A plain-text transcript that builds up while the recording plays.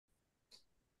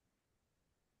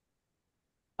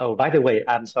Oh, by the way,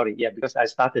 I'm sorry. Yeah, because I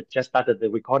just started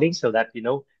the recording so that,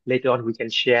 later on we can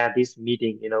share this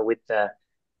meeting, with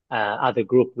other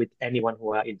group, with anyone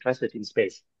who are interested in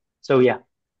space. So yeah,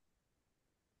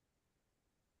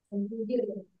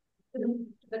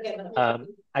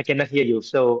 I cannot hear you.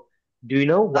 So do you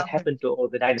know what Okay. happened to all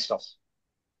the dinosaurs?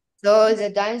 So the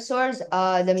dinosaurs,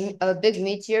 a big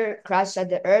meteor crashed at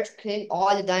the Earth, killing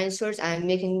all the dinosaurs and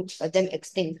making them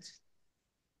extinct.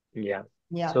 Yeah.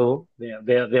 Yeah. So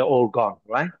they're all gone,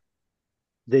 right?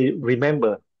 They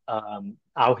remember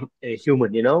our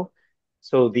human,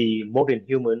 So the modern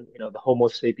human, the Homo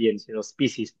sapiens,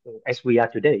 species as we are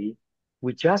today,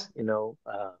 we just,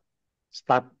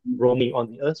 start roaming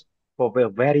on the earth for a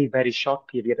very, very short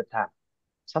period of time.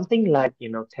 Something like,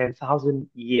 10,000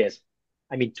 years.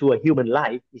 I mean, to a human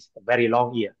life is a very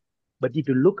long year. But if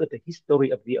you look at the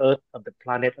history of the earth, of the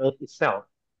planet Earth itself,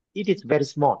 it is very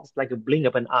small. It's like a blink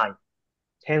of an eye.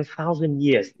 10,000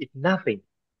 years is nothing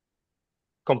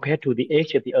compared to the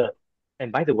age of the Earth.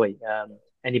 And by the way,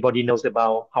 anybody knows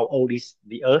about how old is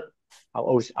the Earth? How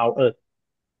old is our Earth,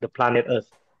 the planet Earth?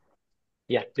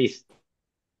 Yeah, please.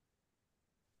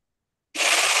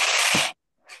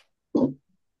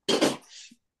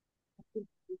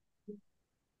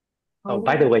 Oh,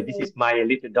 by the way, this is my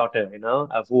little daughter,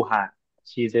 Vuha.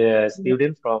 She's a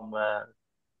student from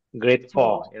grade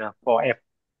four, 4F,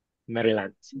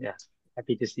 Maryland. Yeah,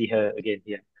 happy to see her again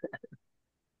here.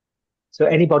 So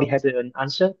anybody has an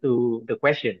answer to the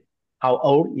question, how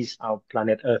old is our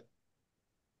planet Earth?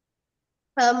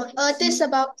 Earth is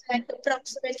about like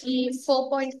approximately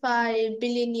 4.5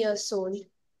 billion years old.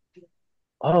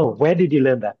 Oh, where did you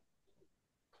learn that?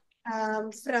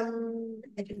 From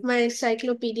my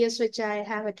encyclopedias, which I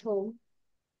have at home.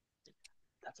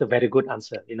 That's a very good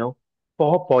answer,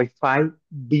 4.5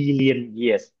 billion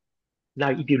years. Now,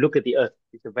 if you look at the Earth,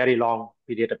 it's a very long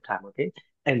period of time, okay?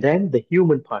 And then the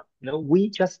human part, we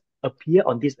just appear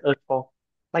on this Earth for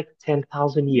like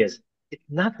 10,000 years. It's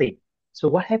nothing. So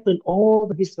what happened all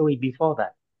the history before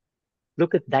that?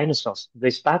 Look at dinosaurs. They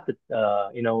started,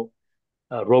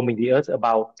 roaming the Earth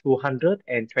about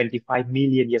 225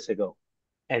 million years ago.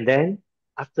 And then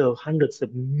after hundreds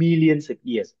of millions of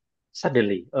years,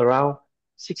 suddenly around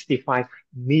 65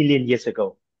 million years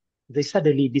ago, they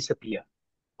suddenly disappear,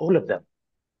 all of them.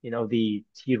 The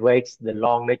T-Rex, the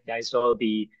long-necked dinosaur,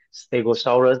 the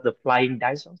Stegosaurus, the flying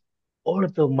dinosaurs, all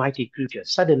of the mighty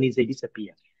creatures, suddenly they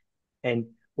disappear. And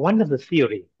one of the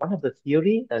theory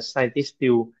scientists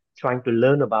still trying to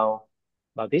learn about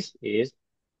this is,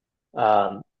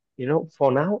 um,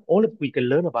 for now, all of we can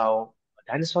learn about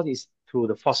dinosaurs is through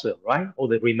the fossil, right? Or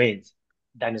the remains,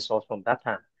 dinosaurs from that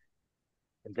time.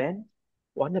 And then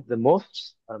one of the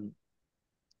most,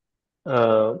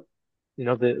 uh,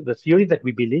 the theory that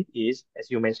we believe is, as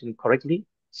you mentioned correctly,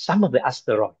 some of the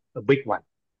asteroid, a big one,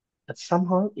 that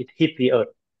somehow it hit the Earth,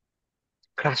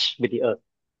 crashed with the Earth,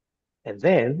 and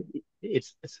then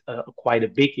it's quite a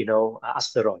big,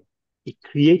 asteroid. It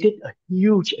created a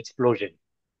huge explosion.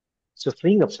 So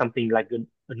think of something like a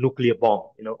nuclear bomb,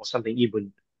 or something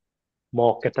even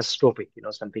more catastrophic,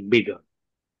 something bigger.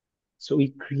 So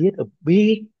it created a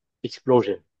big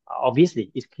explosion.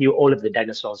 Obviously, it killed all of the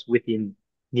dinosaurs within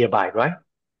nearby, right?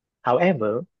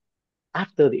 However,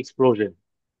 after the explosion,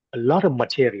 a lot of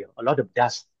material, a lot of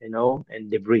dust, and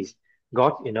debris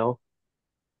got,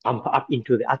 pumped up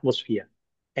into the atmosphere,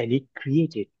 and it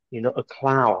created, a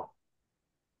cloud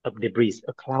of debris,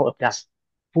 a cloud of dust,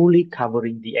 fully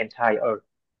covering the entire Earth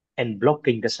and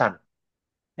blocking the sun.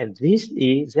 And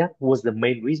that was the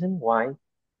main reason why,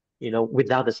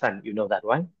 without the sun, you know that,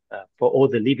 right? For all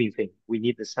the living things, we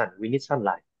need the sun. We need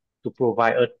sunlight to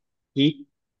provide Earth heat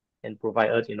and provide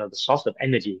Earth, the source of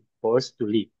energy for us to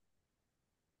live.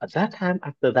 At that time,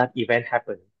 after that event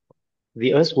happened,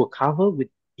 the Earth was covered with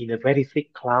in a very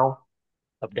thick cloud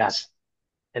of dust,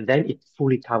 and then it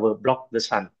fully covered, blocked the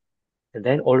sun, and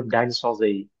then all of dinosaurs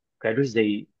they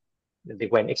gradually they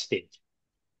went extinct.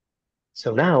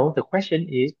 So now the question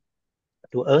is,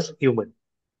 to us human,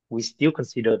 we still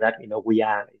consider that we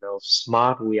are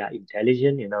smart, we are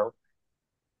intelligent,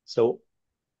 So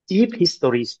if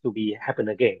history is to be happen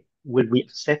again, will we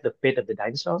accept the fate of the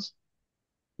dinosaurs?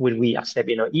 Will we accept,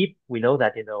 if we know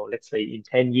that, let's say in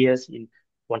 10 years, in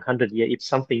 100 years, if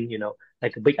something,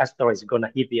 like a big asteroid is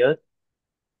gonna hit the Earth,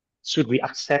 should we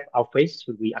accept our fate?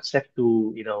 Should we accept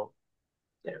to,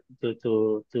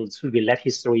 should we let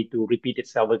history to repeat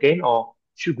itself again, or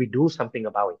should we do something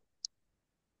about it?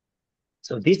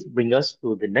 So this brings us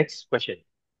to the next question.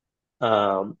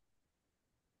 Um,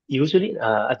 Usually,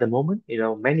 at the moment,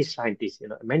 many scientists,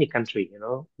 many countries,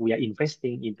 we are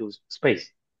investing into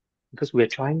space because we are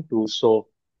trying to solve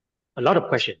a lot of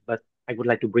questions, but I would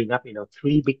like to bring up,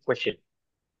 three big questions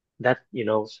that,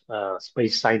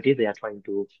 space scientists, they are trying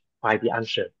to find the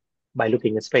answer by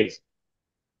looking at space.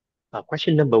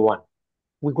 Question number one,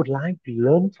 we would like to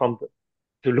learn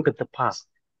to look at the past,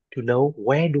 to know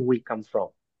where do we come from.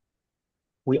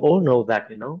 We all know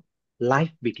that,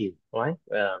 life begin, right?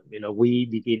 We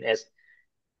begin as,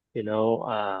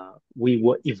 we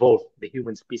were evolved, the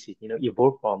human species,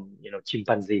 evolved from,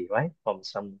 chimpanzee, right? From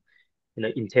some,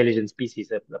 intelligent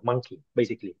species of the monkey,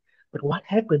 basically. But what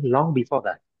happened long before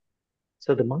that?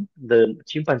 So the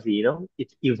chimpanzee,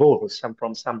 it evolved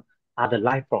from some other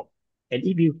life form. And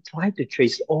if you try to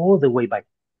trace all the way back,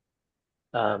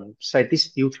 scientists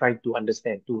still try to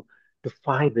understand, to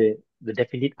find the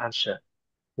definite answer.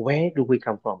 Where do we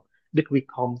come from? Did we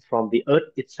come from the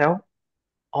earth itself,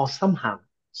 or somehow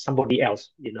somebody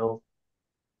else,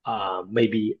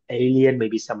 maybe alien,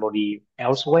 maybe somebody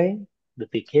elsewhere that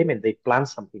they came and they plant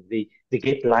something, they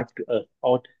gave life to earth,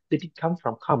 or did it come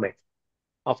from comet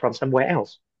or from somewhere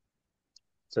else?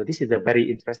 So this is a very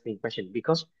interesting question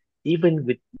because even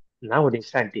with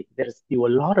nowadays scientists, there is still a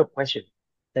lot of questions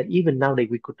that even nowadays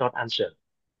we could not answer.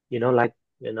 Like,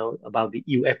 about the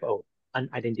UFO,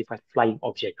 unidentified flying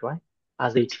object, right?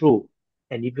 Are they true?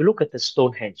 And if you look at the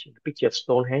Stonehenge, the picture of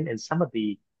Stonehenge and some of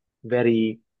the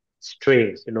very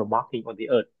strange, marking on the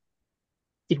earth,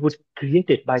 it was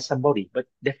created by somebody, but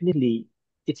definitely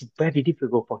it's very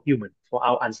difficult for human, for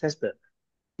our ancestor,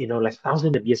 like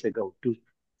thousands of years ago,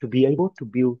 to be able to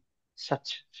build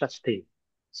such thing.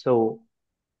 So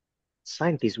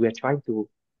scientists, we are trying to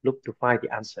look to find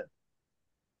the answer.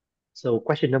 So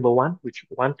question number one, which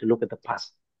want to look at the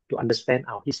past to understand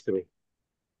our history.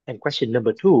 And question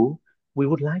number two, we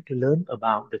would like to learn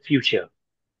about the future.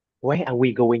 Where are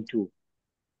we going to?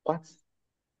 What's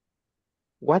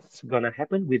what's gonna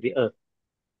happen with the Earth?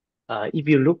 If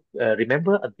you look,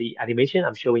 remember at the animation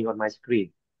I'm showing on my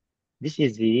screen. This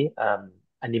is the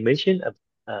animation of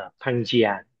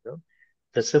Pangea,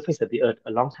 the surface of the Earth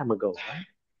a long time ago, right?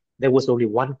 There was only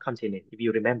one continent, if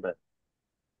you remember,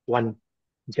 one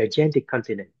gigantic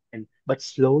continent, and but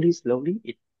slowly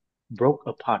it broke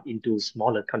apart into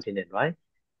smaller continent, right?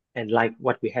 And like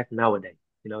what we have nowadays,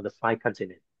 the five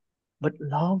continents. But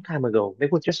long time ago, there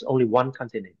was just only one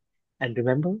continent. And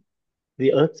remember,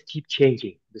 the Earth keep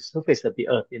changing. The surface of the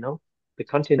Earth, the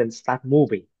continents start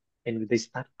moving, and they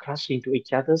start crashing to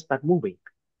each other, start moving.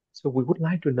 So we would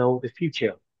like to know the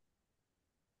future.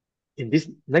 In this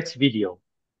next video,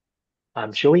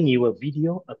 I'm showing you a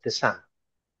video of the sun.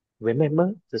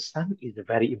 Remember, the sun is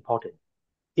very important.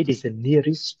 It is the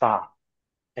nearest star,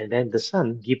 and then the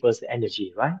sun gives us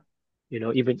energy, right?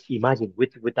 Even imagine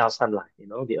without sunlight,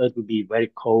 the earth would be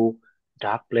very cold,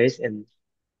 dark place, and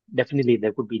definitely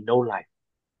there would be no life.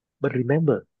 But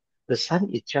remember, the sun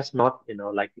is just not,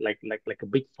 like a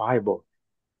big fireball.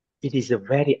 It is a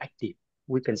very active.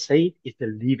 We can say it's a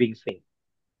living thing.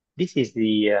 This is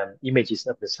the images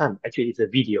of the sun. Actually, it's a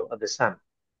video of the sun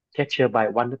captured by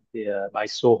one of the by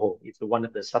SOHO. It's one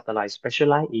of the satellites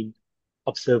specialized in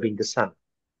observing the sun.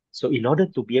 So in order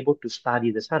to be able to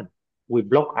study the sun, we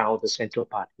block out the central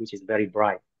part, which is very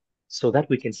bright, so that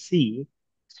we can see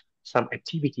some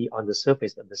activity on the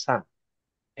surface of the sun.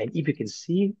 And if you can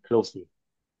see closely,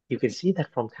 you can see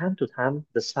that from time to time,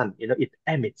 the sun, it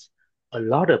emits a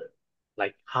lot of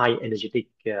like high energetic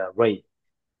ray.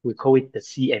 We call it the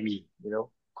CME,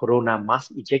 corona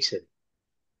mass ejection.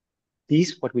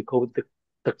 This what we call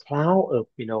the cloud of,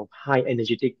 high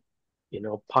energetic,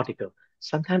 particle.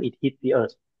 Sometimes it hit the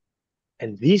earth,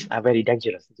 and these are very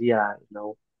dangerous. They are,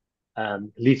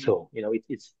 lethal.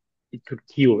 It could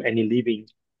kill any living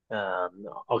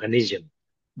organism.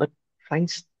 But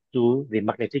thanks to the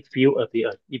magnetic field of the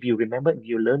Earth, if you remember, if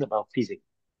you learn about physics,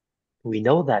 we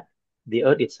know that the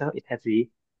Earth itself, it has the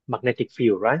magnetic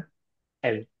field, right?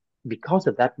 And because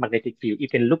of that magnetic field, you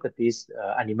can look at this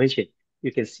animation.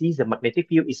 You can see the magnetic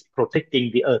field is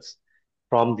protecting the Earth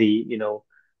from the,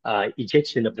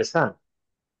 ejection of the sun.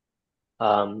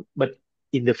 But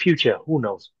in the future, who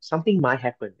knows? Something might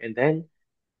happen, and then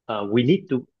we need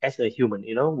to, as a human,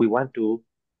 we want to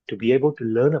be able to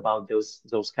learn about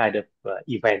those kind of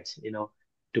events,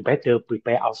 to better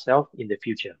prepare ourselves in the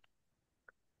future.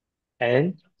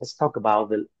 And let's talk about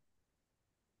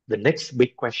the next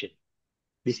big question.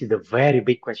 This is a very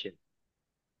big question.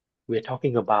 We're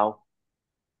talking about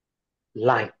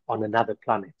life on another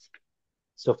planet.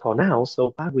 So for now,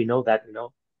 so far we know that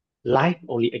life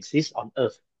only exists on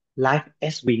Earth. Life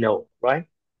as we know, right?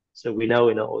 So we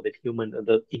know, the human,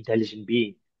 the intelligent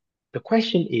being. The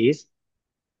question is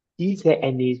there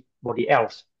anybody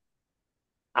else,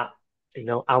 uh,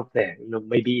 out there,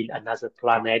 maybe in another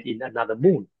planet, in another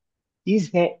moon?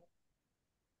 Is there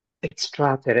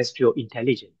extraterrestrial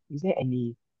intelligence? Is there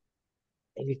anything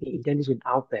intelligent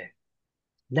out there?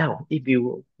 Now, if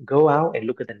you go out and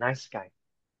look at the night sky,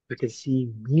 you can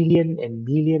see million and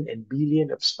million and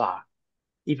billion of stars.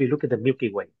 If you look at the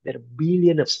Milky Way, there are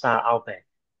billion of stars out there.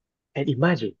 And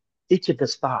imagine each of the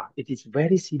star, it is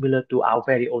very similar to our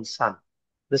very own sun.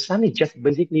 The sun is just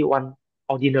basically one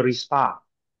ordinary star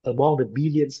among the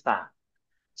billion stars.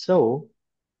 So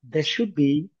there should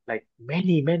be like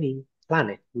many, many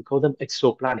planets. We call them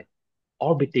exoplanets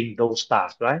orbiting those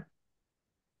stars, right?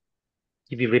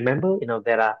 If you remember,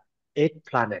 there are 8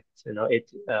 planets, eight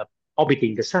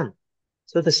orbiting the sun.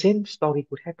 So the same story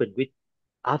could happen with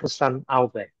other sun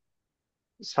out there.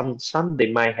 Some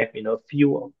they might have,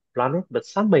 few planets, but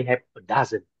some may have a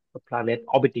dozen of planet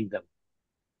orbiting them.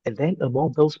 And then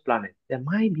among those planets, there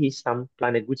might be some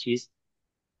planet which is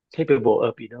capable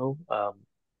of,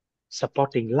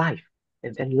 supporting life.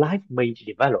 And then life may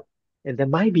develop. And there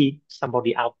might be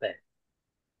somebody out there.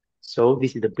 So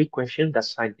this is the big question that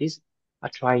scientists are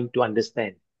trying to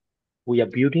understand. We are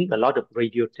building a lot of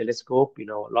radio telescope, a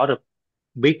lot of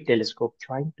big telescope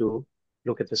trying to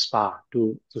look at the star,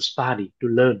 to study, to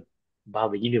learn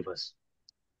about the universe.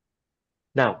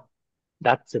 Now,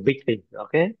 that's a big thing,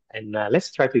 okay? And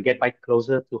let's try to get back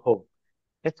closer to home.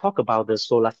 Let's talk about the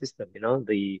solar system,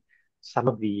 the some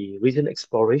of the recent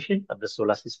exploration of the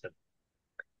solar system.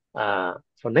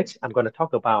 For next, I'm going to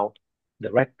talk about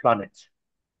the red planets.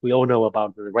 We all know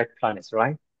about the red planets,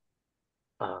 right?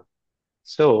 Uh,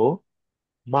 so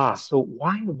Mars. So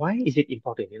why is it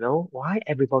important? Why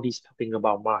everybody's talking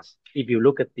about Mars? If you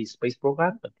look at the space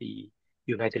program of the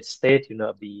United States,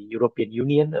 of the European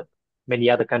Union, of many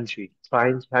other countries,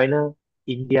 China,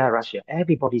 India, Russia,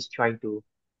 everybody's trying to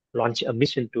launch a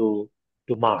mission to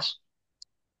Mars.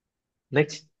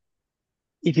 Next,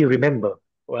 if you remember,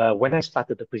 when I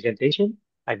started the presentation,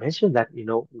 I mentioned that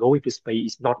going to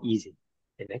space is not easy,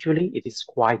 and actually it is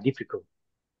quite difficult.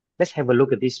 Let's have a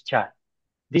look at this chart.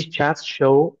 These charts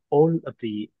show all of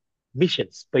the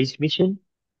missions, space mission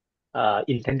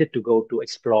intended to go to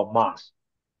explore Mars.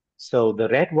 So the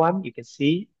red one you can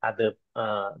see are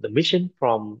the mission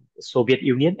from Soviet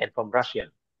Union and from Russia.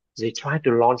 They tried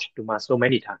to launch to Mars so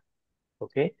many times.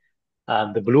 Okay,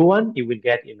 the blue one you will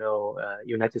get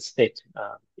United States,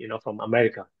 from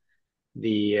America.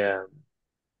 The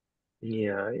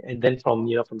Yeah, and then from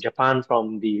Japan,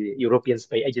 from the European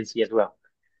Space Agency as well.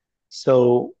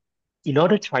 So, in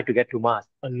order to try to get to Mars,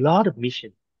 a lot of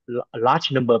mission, a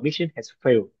large number of mission has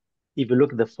failed. If you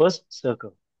look at the first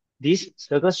circle, this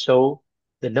circle show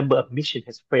the number of mission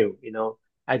has failed.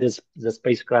 Either the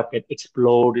spacecraft get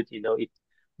exploded, it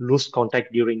lose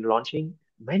contact during launching,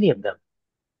 many of them.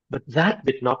 But that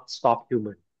did not stop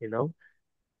human.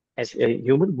 As a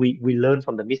human, we learn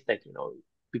from the mistake.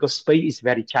 Because space is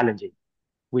very challenging.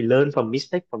 We learn from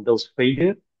mistake from those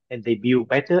failure, and they build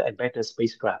better and better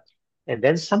spacecraft. And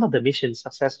then some of the mission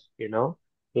success,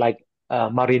 like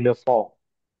Mariner 4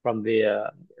 from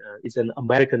it's an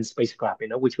American spacecraft,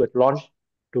 which was launched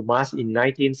to Mars in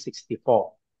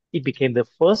 1964. It became the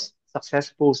first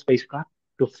successful spacecraft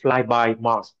to fly by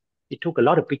Mars. It took a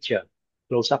lot of picture,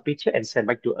 close-up picture, and sent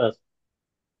back to Earth.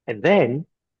 And then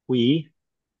we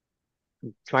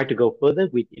try to go further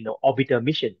with, orbiter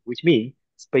mission, which means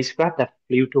spacecraft that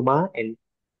flew to Mars and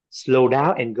slow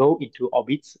down and go into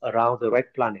orbits around the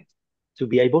red planet to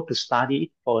be able to study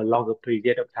it for a longer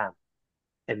period of time.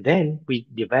 And then we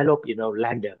develop,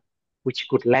 lander, which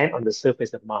could land on the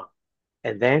surface of Mars.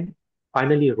 And then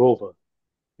finally rover,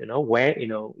 where,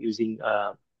 using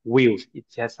wheels, it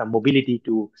has some mobility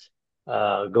to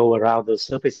go around the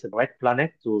surface of the red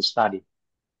planet to study.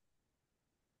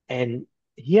 And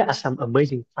here are some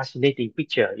amazing, fascinating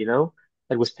picture,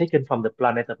 that was taken from the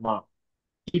planet of Mars.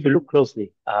 If you look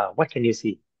closely, what can you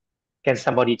see? Can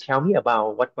somebody tell me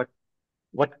about what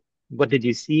what did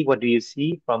you see? What do you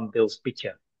see from those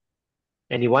picture?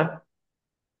 Anyone?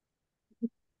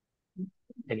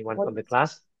 Anyone What from the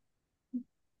class?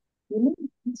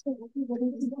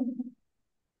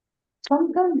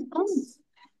 Come, come, come.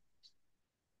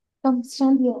 Come,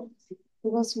 stand here.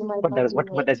 Because you might What not does be what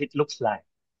awake. does it looks like?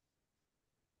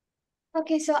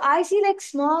 Okay, so I see like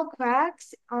small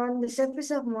cracks on the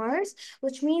surface of Mars,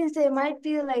 which means there might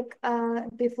be like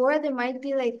before there might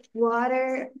be like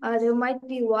water, there might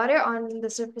be water on the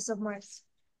surface of Mars.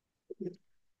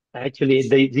 Actually,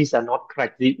 these are not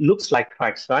cracks. It looks like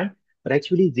cracks, right? But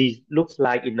actually, these looks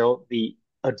like the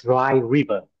a dry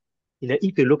river.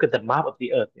 If you look at the map of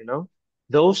the Earth,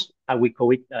 those are we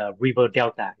call it river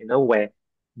delta. Where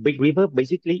big river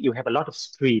basically you have a lot of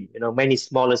stream. Many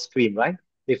smaller stream, right?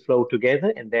 They flow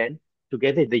together and then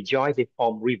together they join, they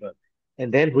form river.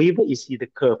 And then river, you see the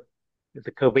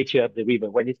curvature of the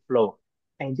river when it flows.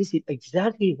 And this is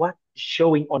exactly what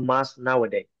showing on Mars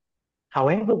nowadays.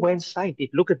 However, when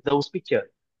scientists look at those pictures,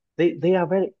 they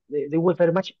were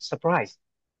very much surprised.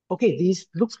 Okay, this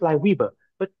looks like river,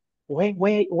 but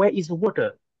where is the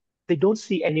water? They don't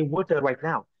see any water right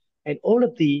now. And all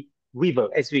of the river,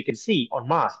 as we can see on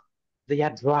Mars, they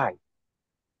are dry.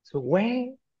 So where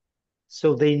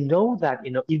so they know that,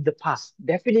 in the past,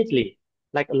 definitely,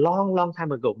 like a long, long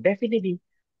time ago, definitely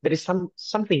there is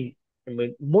something, I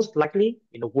mean, most likely,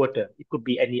 water. It could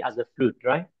be any other fluid,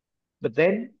 right? But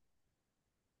then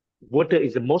water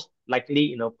is the most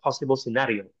likely, possible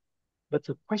scenario. But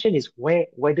the question is, where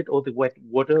did all the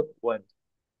water went?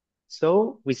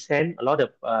 So we send a lot of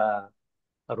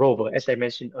a rover, as I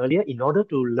mentioned earlier, in order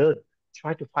to learn,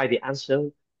 try to find the answer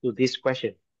to this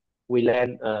question. We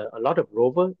learn a lot of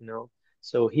rover,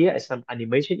 So here is some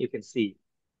animation you can see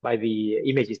by the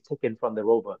images taken from the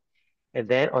rover. And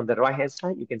then on the right-hand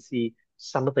side, you can see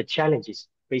some of the challenges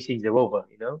facing the rover,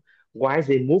 While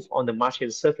they move on the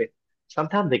Martian surface,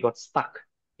 sometimes they got stuck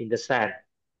in the sand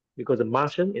because the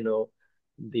Martian,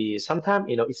 sometimes,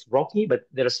 it's rocky, but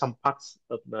there are some parts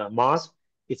of Mars,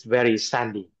 it's very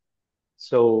sandy.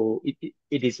 So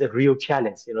it is a real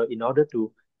challenge, in order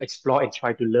to explore and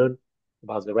try to learn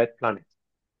about the red planet.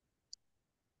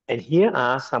 And here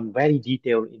are some very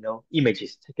detailed,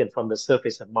 images taken from the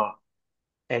surface of Mars.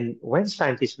 And when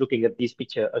scientists looking at this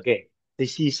picture again, they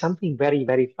see something very,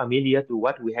 very familiar to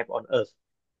what we have on Earth.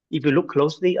 If you look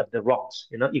closely at the rocks,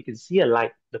 you can see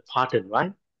like the pattern,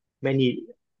 right? Many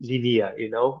linear,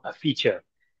 a feature.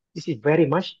 This is very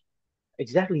much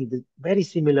exactly very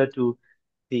similar to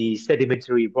the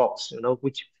sedimentary rocks,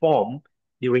 which form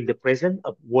during the presence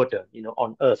of water,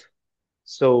 on Earth.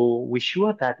 So we're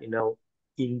sure that,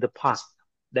 in the past,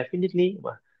 definitely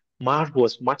Mars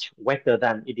was much wetter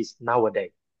than it is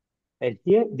nowadays. And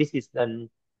here, this is an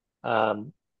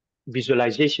um,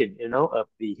 visualization, of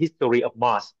the history of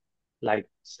Mars, like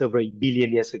several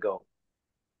billion years ago.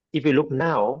 If you look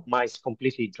now, Mars is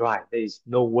completely dry. There is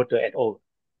no water at all.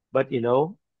 But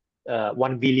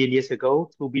 1 billion years ago,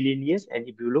 2 billion years, and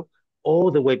if you look all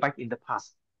the way back in the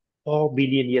past, 4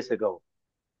 billion years ago,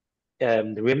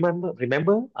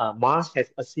 remember, Mars has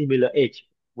a similar age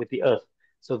with the Earth.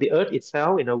 So the Earth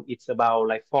itself, it's about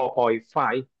like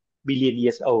 4.5 billion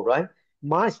years old, right?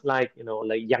 Mars, like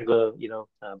like younger,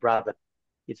 brother.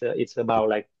 It's about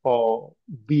like 4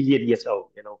 billion years old.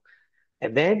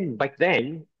 And then back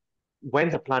then, when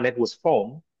the planet was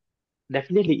formed,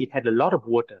 definitely it had a lot of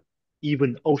water,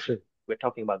 even ocean. We're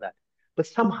talking about that. But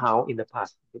somehow in the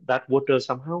past, that water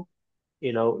somehow,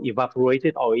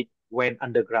 evaporated or it went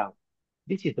underground.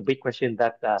 This is the big question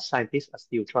that scientists are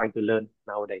still trying to learn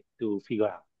nowadays to figure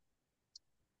out.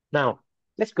 Now,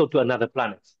 let's go to another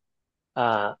planet.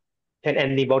 Uh, can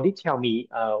anybody tell me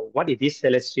what is this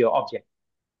celestial object?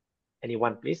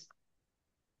 Anyone, please?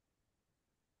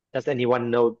 Does anyone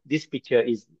know this picture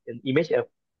is an image of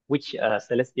which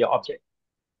celestial object?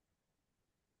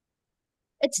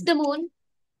 It's the moon.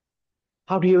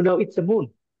 How do you know it's the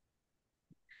moon?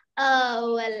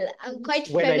 Well, I'm quite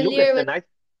When I look at familiar the with night,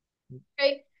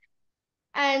 it.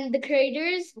 And the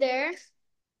creators there,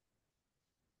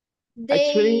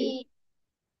 actually,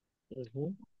 they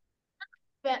mhm.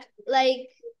 like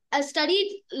I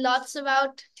studied lots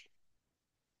about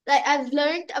like I've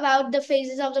learned about the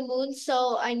phases of the moon,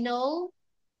 so I know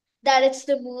that it's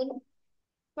the moon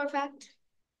for a fact.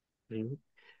 Mhm.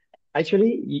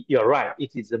 Actually, you're right.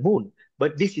 It is the moon,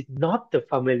 but this is not the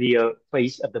familiar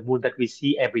face of the moon that we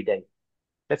see every day.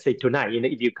 Let's say tonight,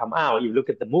 if you come out, you look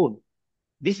at the moon,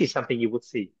 this is something you would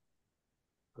see.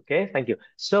 Okay, thank you.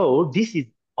 So this is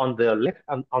on the left,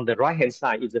 on the right-hand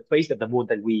side is the face of the moon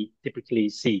that we typically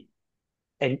see.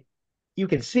 And you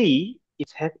can see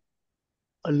it has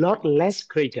a lot less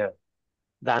crater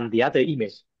than the other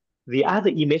image. The other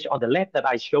image on the left that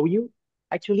I show you,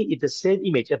 actually it's the same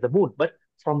image of the moon, but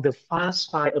from the far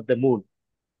side of the moon.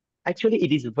 Actually,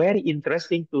 it is very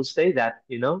interesting to say that,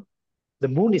 the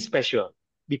moon is special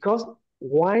because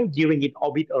while during its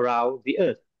orbit around the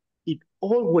Earth, it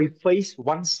always faces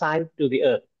one side to the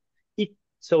Earth.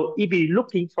 So if we're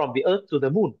looking from the Earth to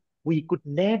the moon, we could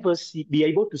never be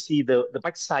able to see the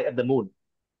backside of the moon.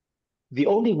 The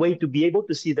only way to be able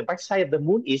to see the backside of the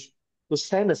moon is to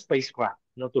send a spacecraft,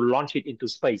 to launch it into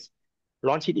space,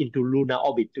 launch it into lunar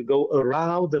orbit to go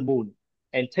around the moon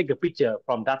and take a picture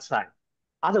from that side.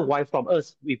 Otherwise, from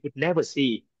Earth, we could never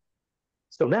see.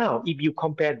 So now, if you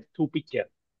compare the two pictures,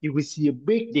 you will see a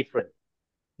big difference.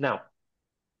 Now,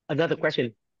 another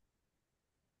question.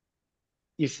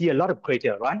 You see a lot of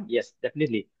crater, right? Yes,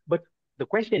 definitely. But The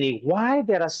question is why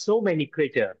there are so many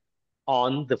craters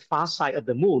on the far side of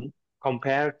the moon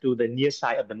compared to the near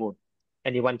side of the moon?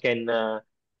 Anyone can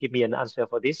give me an answer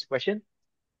for this question,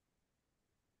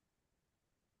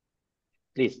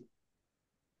 please?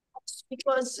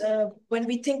 Because when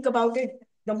we think about it,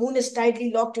 the moon is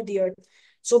tightly locked to the earth.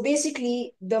 So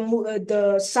basically,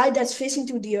 the side that's facing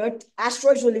to the earth,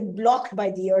 asteroids will be blocked by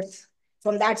the earth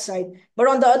from that side. But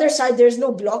on the other side, there's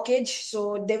no blockage,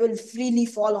 so they will freely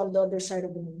fall on the other side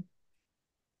of the moon.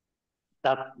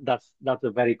 That's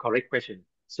a very correct question.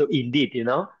 So indeed,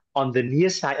 on the near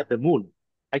side of the moon,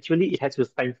 actually it has to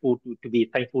thankful to be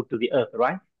thankful to the Earth,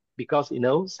 right? Because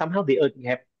somehow the Earth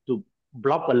have to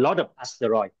block a lot of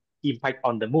asteroid impact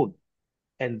on the moon.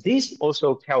 And this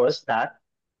also tells us that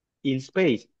in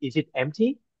space, is it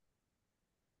empty?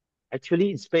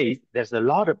 Actually, in space, there's a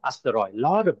lot of asteroid,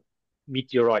 lot of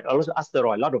meteoroid, also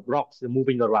asteroid, a lot of rocks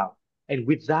moving around. And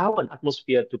without an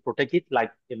atmosphere to protect it,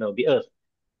 like the Earth,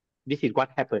 this is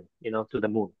what happened, to the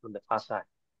moon on the far side.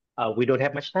 We don't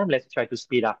have much time. Let's try to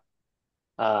speed up.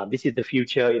 This is the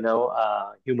future,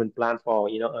 human plan for,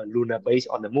 a lunar base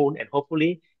on the moon, and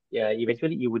hopefully,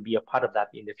 eventually, you will be a part of that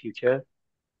in the future.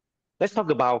 Let's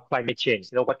talk about climate change.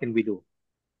 What can we do?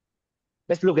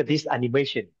 Let's look at this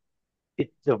animation.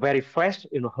 It's a very fresh,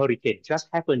 hurricane. Just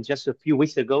happened just a few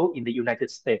weeks ago in the United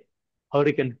States,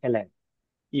 Hurricane Helen.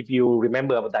 If you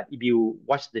remember about that, if you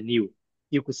watch the news,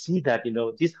 you could see that,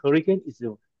 this hurricane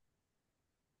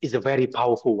is a very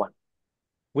powerful one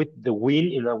with the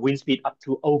wind, wind speed up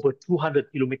to over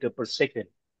 200 kilometers per second.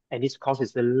 And it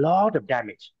causes a lot of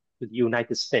damage to the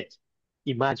United States.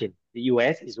 Imagine the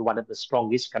US is one of the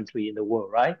strongest country in the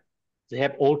world, right? They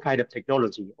have all kind of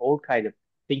technology, all kind of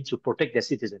things to protect their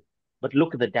citizens. But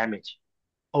look at the damage,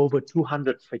 over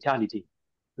 200 fatality.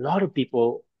 A lot of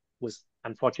people was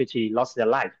unfortunately lost their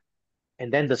life.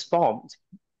 And then the storm,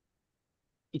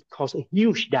 it caused a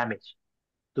huge damage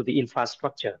to the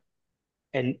infrastructure.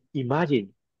 And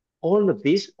imagine all of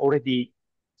this already.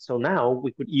 So now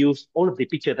we could use all of the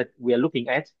picture that we are looking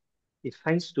at. It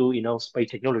thanks to space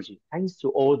technology, thanks to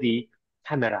all the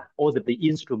camera, all of the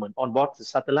instrument on board the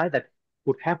satellite that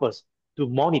could help us to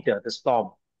monitor the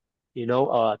storm,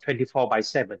 24 by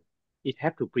 7. It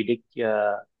have to predict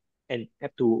and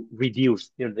have to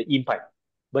reduce the impact.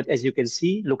 But as you can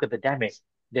see, look at the damage.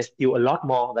 There's still a lot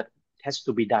more that has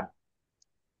to be done.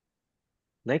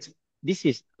 Next, this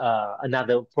is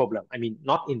another problem. I mean,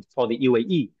 not in for the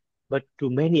UAE, but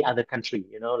to many other countries.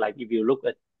 Like if you look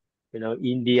at,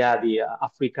 India, the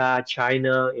Africa,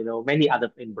 China, many other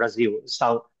in Brazil,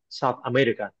 South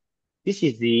America. This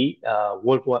is the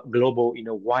global,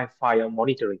 wildfire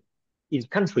monitoring in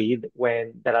country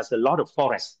when there is a lot of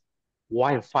forest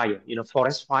wildfire.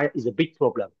 Forest fire is a big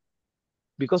problem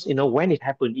because when it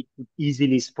happened, it could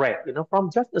easily spread. From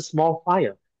just a small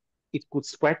fire it could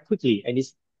spread quickly and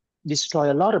it's destroy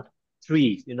a lot of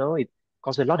trees, it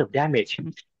cause a lot of damage.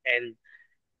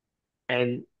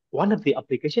 And one of the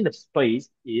application of space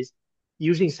is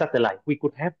using satellite. We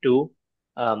could have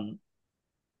um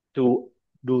to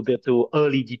to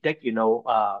early detect,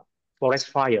 forest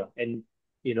fire and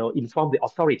inform the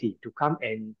authority to come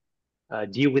and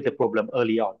deal with the problem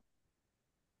early on.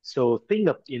 So think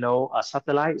of, a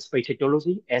satellite space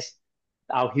technology as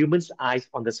our humans' eyes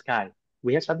on the sky.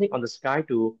 We have something on the sky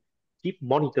to keep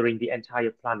monitoring the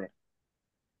entire planet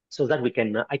so that we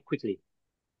can act quickly.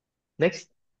 Next,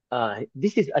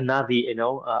 this is another,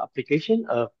 application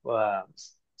of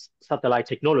satellite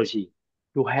technology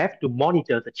to have to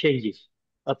monitor the changes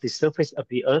of the surface of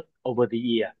the Earth over the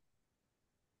year.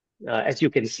 As you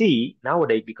can see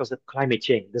nowadays, because of climate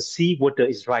change, the sea water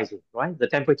is rising, right? The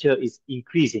temperature is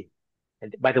increasing.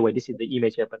 And by the way, this is the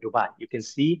image of Dubai. You can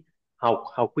see how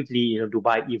quickly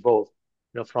Dubai evolved,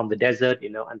 from the desert,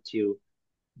 until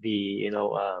the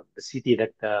city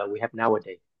that we have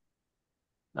nowadays.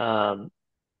 Um,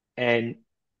 and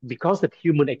because of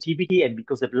human activity and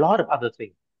because of a lot of other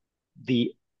things,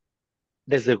 the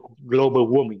there's a global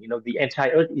warming. The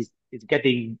entire Earth is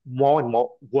getting more and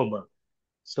more warmer.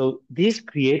 So this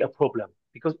create a problem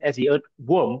because as the Earth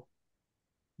warm,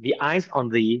 the ice on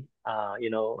the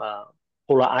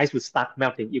polar ice will start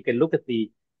melting. You can look at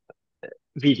the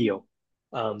video.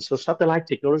 So satellite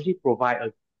technology provide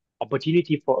an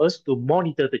opportunity for us to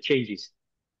monitor the changes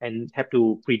and have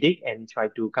to predict and try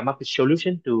to come up with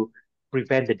solution to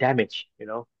prevent the damage,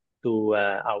 to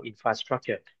our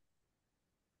infrastructure.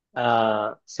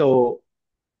 So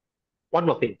one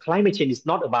more thing, climate change is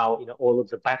not about all of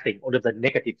the bad thing, all of the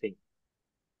negative thing.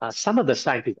 Some of the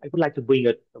scientists, I would like to bring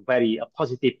a very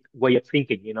positive way of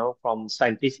thinking, from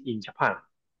scientists in Japan.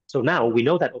 So now we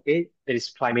know that, okay, there is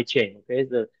climate change, okay,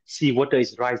 the seawater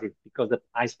is rising because the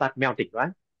ice start melting,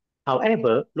 right?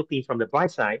 However, looking from the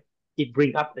bright side, it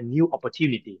brings up a new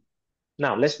opportunity.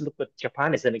 Now let's look at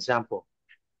Japan as an example.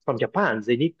 From Japan,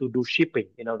 they need to do shipping,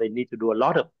 they need to do a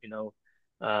lot of,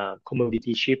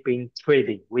 commodity shipping,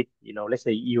 trading with, let's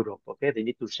say Europe, okay? They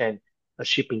need to send a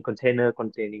shipping container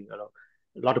containing,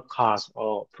 a lot of cars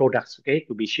or products, okay,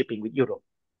 to be shipping with Europe.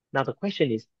 Now the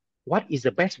question is, what is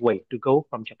the best way to go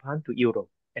from Japan to Europe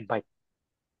and buy?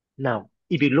 Now,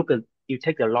 if you look at, you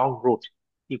take the long route,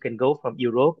 you can go from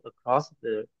Europe across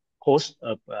the coast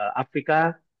of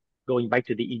Africa, going back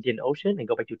to the Indian Ocean and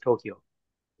go back to Tokyo.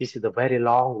 This is a very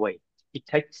long way. It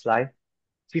takes like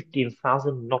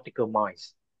 15,000 nautical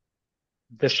miles.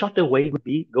 The shorter way would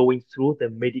be going through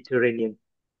the Mediterranean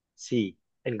Sea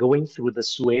and going through the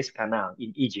Suez Canal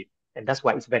in Egypt. And that's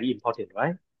why it's very important,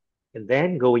 right? And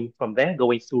then going from there,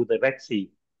 going through the Red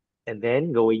Sea, and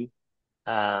then going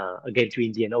again to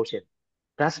Indian Ocean.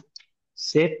 That's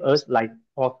save us like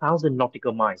 4,000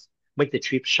 nautical miles, make the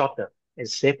trip shorter and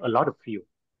save a lot of fuel.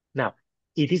 Now,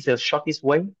 it is the shortest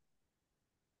way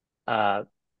uh,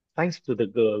 thanks to the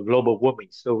global warming.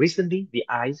 So recently, the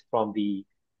ice from the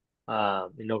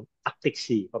Arctic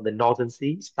Sea, from the Northern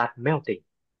Sea, start melting.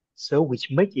 So which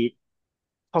make it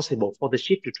possible for the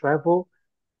ship to travel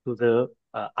to the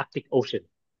Arctic Ocean.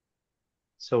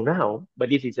 So now,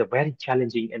 but it is a very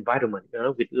challenging environment,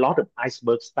 with a lot of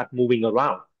icebergs start moving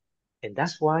around. And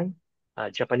that's why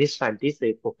Japanese scientists,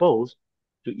 they propose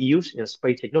to use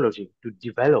space technology to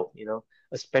develop,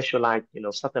 a specialized,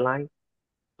 satellite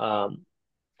um,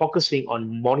 focusing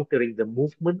on monitoring the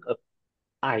movement of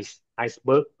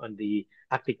iceberg on the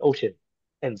Arctic Ocean.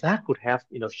 And that could have,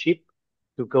 ship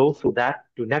to go through that,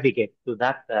 to navigate through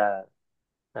that,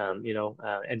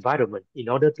 environment in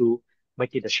order to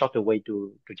make it a shorter way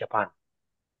to Japan.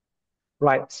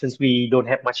 Right, since we don't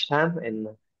have much time, and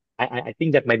I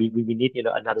think that maybe we need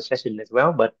another session as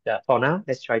well. But for now,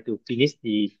 let's try to finish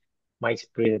the my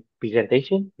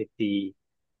presentation with the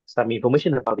some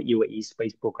information about the UAE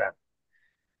space program.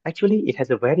 Actually, it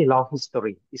has a very long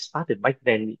history. It started back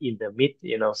then in the mid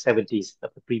 70s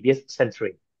of the previous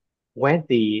century, when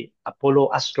the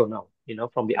Apollo astronaut,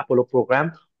 from the Apollo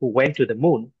program who went to the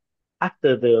moon,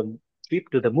 after the trip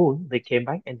to the moon, they came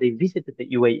back and they visited the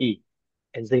UAE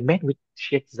and they met with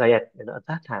Sheikh Zayed, at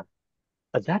that time.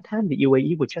 At that time, the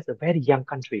UAE was just a very young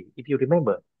country, if you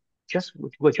remember, just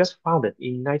were just founded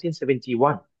in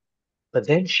 1971. But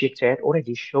then Sheikh Zayed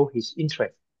already showed his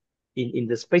interest in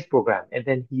the space program, and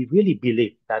then he really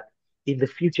believed that in the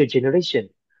future generation,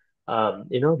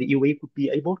 the UAE could be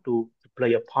able to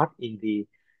play a part in the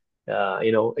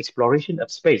exploration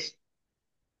of space.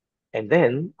 And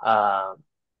then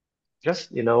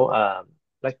just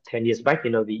like 10 years back, the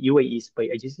UAE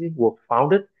Space Agency was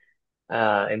founded,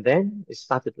 and then it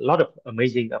started a lot of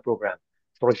amazing program.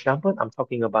 For example, I'm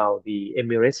talking about the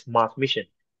Emirates Mars mission.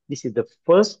 This is the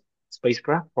first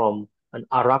spacecraft from an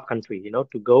Arab country,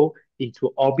 to go into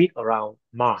orbit around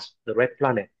Mars, the red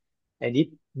planet. And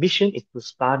its mission is to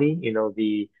study,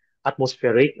 the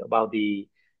atmospheric about the,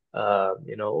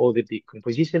 all the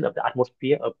composition of the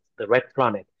atmosphere of the red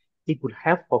planet. It would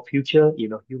help for future,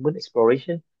 human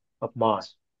exploration of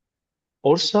Mars.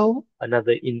 Also,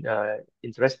 another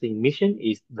interesting mission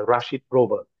is the Rashid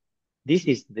rover. This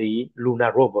is the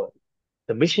lunar rover.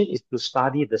 The mission is to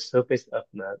study the surface of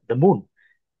the moon.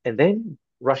 And then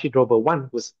Rashid rover 1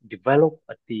 was developed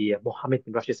at the Mohammed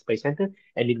bin Rashid Space Center,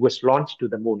 and it was launched to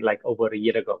the moon like over a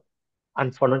year ago.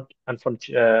 Unfortunately,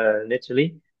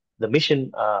 the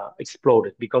mission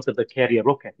exploded because of the carrier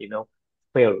rocket,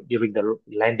 failed during the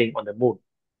landing on the moon.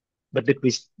 But did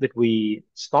we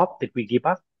stop? Did we give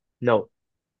up? No.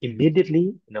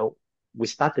 Immediately, we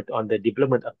started on the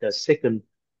development of the second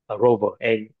rover,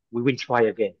 and we will try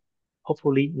again.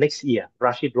 Hopefully next year,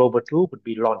 Rashid Rover 2 would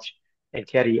be launched and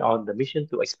carry on the mission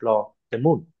to explore the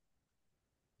moon.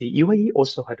 The UAE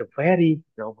also had a very,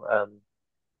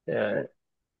 uh,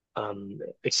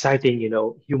 exciting,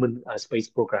 human space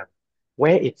program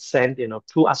where it sent,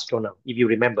 two astronauts, if you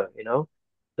remember,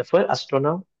 the first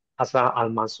astronaut, Hassan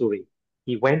Al-Mansouri,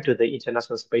 he went to the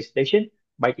International Space Station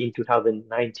back in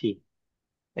 2019,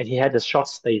 and he had a short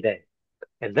stay there.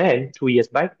 And then 2 years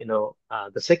back, the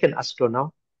second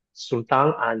astronaut,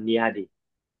 Sultan Al-Niadi,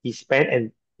 he spent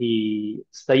and he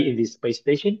stayed in this space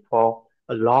station for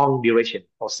a long duration,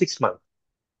 for 6 months.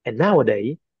 And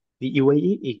nowadays, the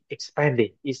UAE is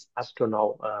expanding its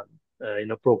astronaut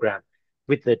program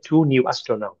with the two new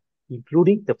astronauts,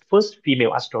 including the first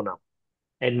female astronaut.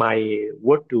 And my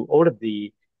word to all of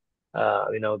the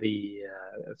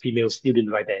female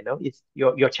students right there, it's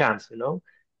your chance,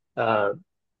 uh,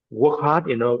 work hard,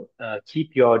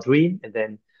 keep your dream, and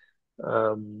then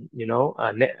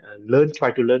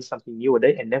try to learn something new a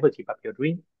day, and never give up your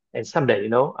dream. And someday,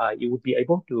 you would be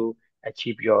able to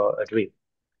achieve your dream.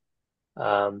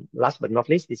 Last but not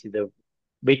least, this is the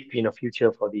big,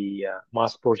 future for the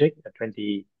Mars project,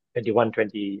 2021,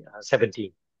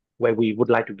 2017, where we would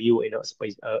like to build,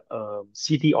 a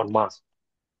city on Mars.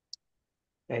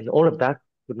 And all of that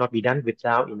could not be done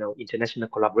without, international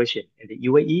collaboration. And the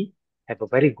UAE have a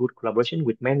very good collaboration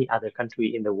with many other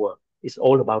countries in the world. It's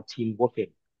all about team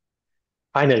working.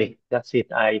 Finally, that's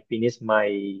it. I finished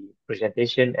my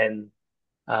presentation, and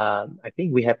I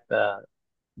think we have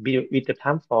been with the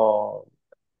time for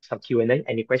some Q&A.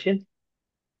 Any questions?